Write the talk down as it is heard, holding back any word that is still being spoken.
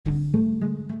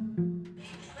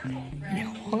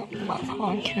my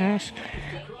podcast.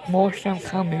 More stuff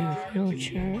coming in the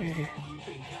future.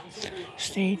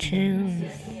 Stay tuned.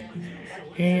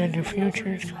 And the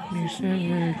future is coming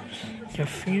soon. The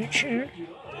Future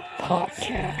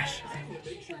Podcast.